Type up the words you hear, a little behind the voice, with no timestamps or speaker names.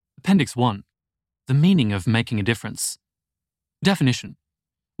Appendix 1. The meaning of making a difference. Definition.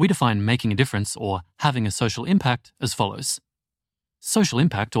 We define making a difference or having a social impact as follows. Social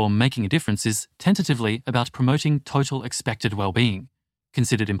impact or making a difference is tentatively about promoting total expected well-being,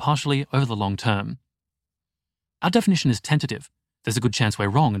 considered impartially over the long term. Our definition is tentative. There's a good chance we're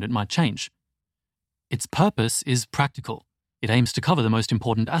wrong and it might change. Its purpose is practical. It aims to cover the most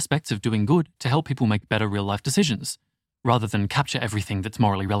important aspects of doing good to help people make better real-life decisions, rather than capture everything that's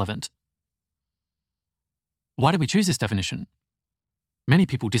morally relevant. Why do we choose this definition? Many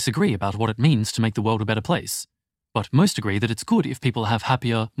people disagree about what it means to make the world a better place, but most agree that it's good if people have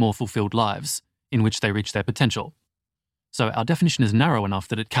happier, more fulfilled lives, in which they reach their potential. So our definition is narrow enough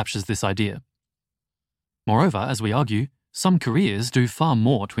that it captures this idea. Moreover, as we argue, some careers do far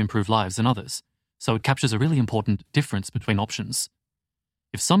more to improve lives than others, so it captures a really important difference between options.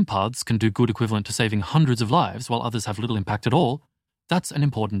 If some paths can do good equivalent to saving hundreds of lives while others have little impact at all, that's an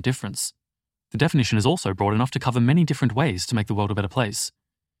important difference. The definition is also broad enough to cover many different ways to make the world a better place.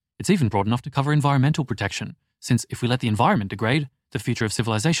 It's even broad enough to cover environmental protection, since if we let the environment degrade, the future of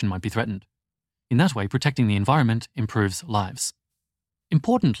civilization might be threatened. In that way, protecting the environment improves lives.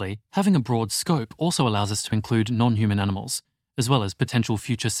 Importantly, having a broad scope also allows us to include non-human animals, as well as potential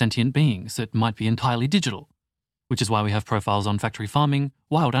future sentient beings that might be entirely digital, which is why we have profiles on factory farming,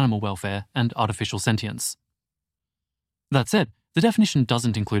 wild animal welfare, and artificial sentience. That said, the definition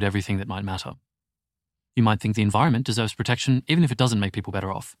doesn't include everything that might matter. You might think the environment deserves protection even if it doesn't make people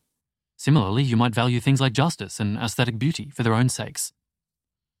better off. Similarly, you might value things like justice and aesthetic beauty for their own sakes.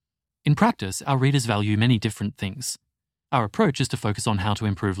 In practice, our readers value many different things. Our approach is to focus on how to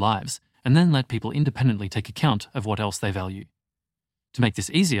improve lives, and then let people independently take account of what else they value. To make this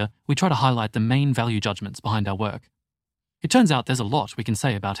easier, we try to highlight the main value judgments behind our work. It turns out there's a lot we can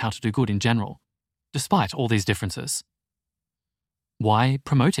say about how to do good in general, despite all these differences. Why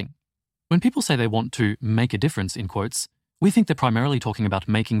promoting? When people say they want to make a difference, in quotes, we think they're primarily talking about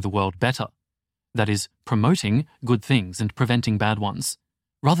making the world better. That is, promoting good things and preventing bad ones,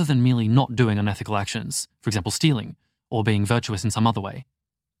 rather than merely not doing unethical actions, for example stealing, or being virtuous in some other way.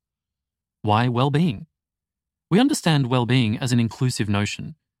 Why well-being? We understand well-being as an inclusive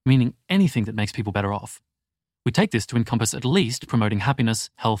notion, meaning anything that makes people better off. We take this to encompass at least promoting happiness,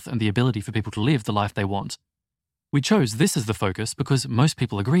 health, and the ability for people to live the life they want. We chose this as the focus because most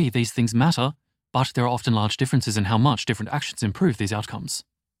people agree these things matter, but there are often large differences in how much different actions improve these outcomes.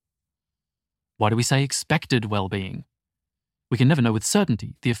 Why do we say expected well-being? We can never know with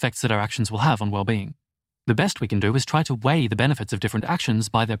certainty the effects that our actions will have on well-being. The best we can do is try to weigh the benefits of different actions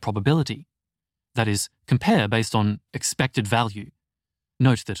by their probability. That is, compare based on expected value.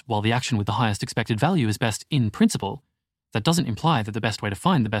 Note that while the action with the highest expected value is best in principle, that doesn't imply that the best way to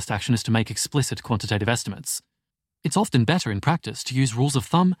find the best action is to make explicit quantitative estimates. It's often better in practice to use rules of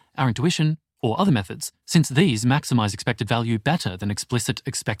thumb, our intuition, or other methods, since these maximize expected value better than explicit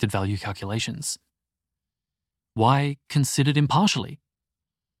expected value calculations. Why considered impartially?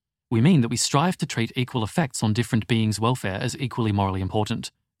 We mean that we strive to treat equal effects on different beings' welfare as equally morally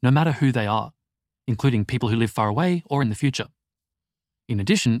important, no matter who they are, including people who live far away or in the future. In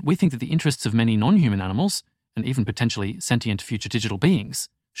addition, we think that the interests of many non-human animals, and even potentially sentient future digital beings,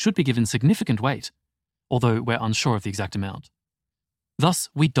 should be given significant weight, although we're unsure of the exact amount. Thus,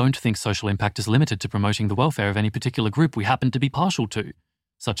 we don't think social impact is limited to promoting the welfare of any particular group we happen to be partial to,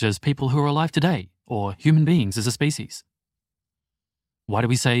 such as people who are alive today, or human beings as a species. Why do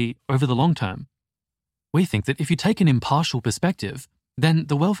we say over the long term? We think that if you take an impartial perspective, then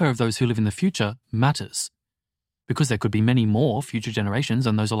the welfare of those who live in the future matters. Because there could be many more future generations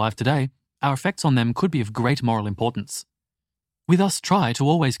than those alive today, our effects on them could be of great moral importance. We thus try to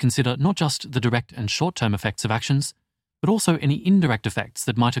always consider not just the direct and short-term effects of actions, but also any indirect effects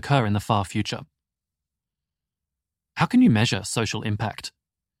that might occur in the far future. How can you measure social impact?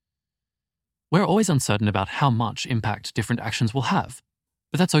 We're always uncertain about how much impact different actions will have,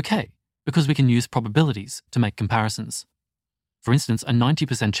 but that's okay, because we can use probabilities to make comparisons. For instance, a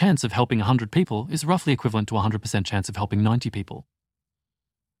 90% chance of helping 100 people is roughly equivalent to a 100% chance of helping 90 people.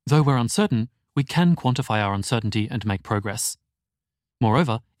 Though we're uncertain, we can quantify our uncertainty and make progress.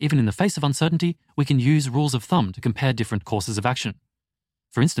 Moreover, even in the face of uncertainty, we can use rules of thumb to compare different courses of action.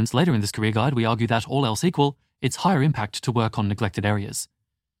 For instance, later in this career guide, we argue that, all else equal, it's higher impact to work on neglected areas.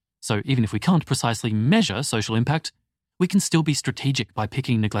 So even if we can't precisely measure social impact, we can still be strategic by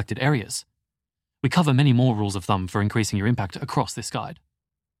picking neglected areas. We cover many more rules of thumb for increasing your impact across this guide.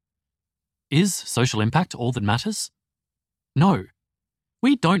 Is social impact all that matters? No.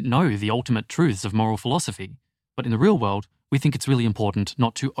 We don't know the ultimate truths of moral philosophy, but in the real world, we think it's really important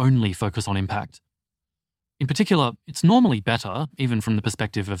not to only focus on impact. In particular, it's normally better, even from the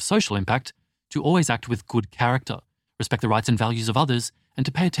perspective of social impact, to always act with good character, respect the rights and values of others, and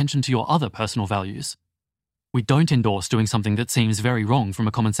to pay attention to your other personal values. We don't endorse doing something that seems very wrong from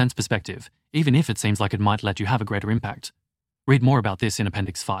a common sense perspective, even if it seems like it might let you have a greater impact. Read more about this in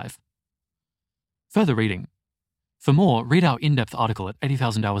Appendix 5. Further reading. For more, read our in-depth article at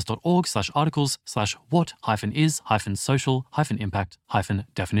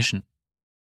 80,000hours.org/articles/what-is-social-impact-definition.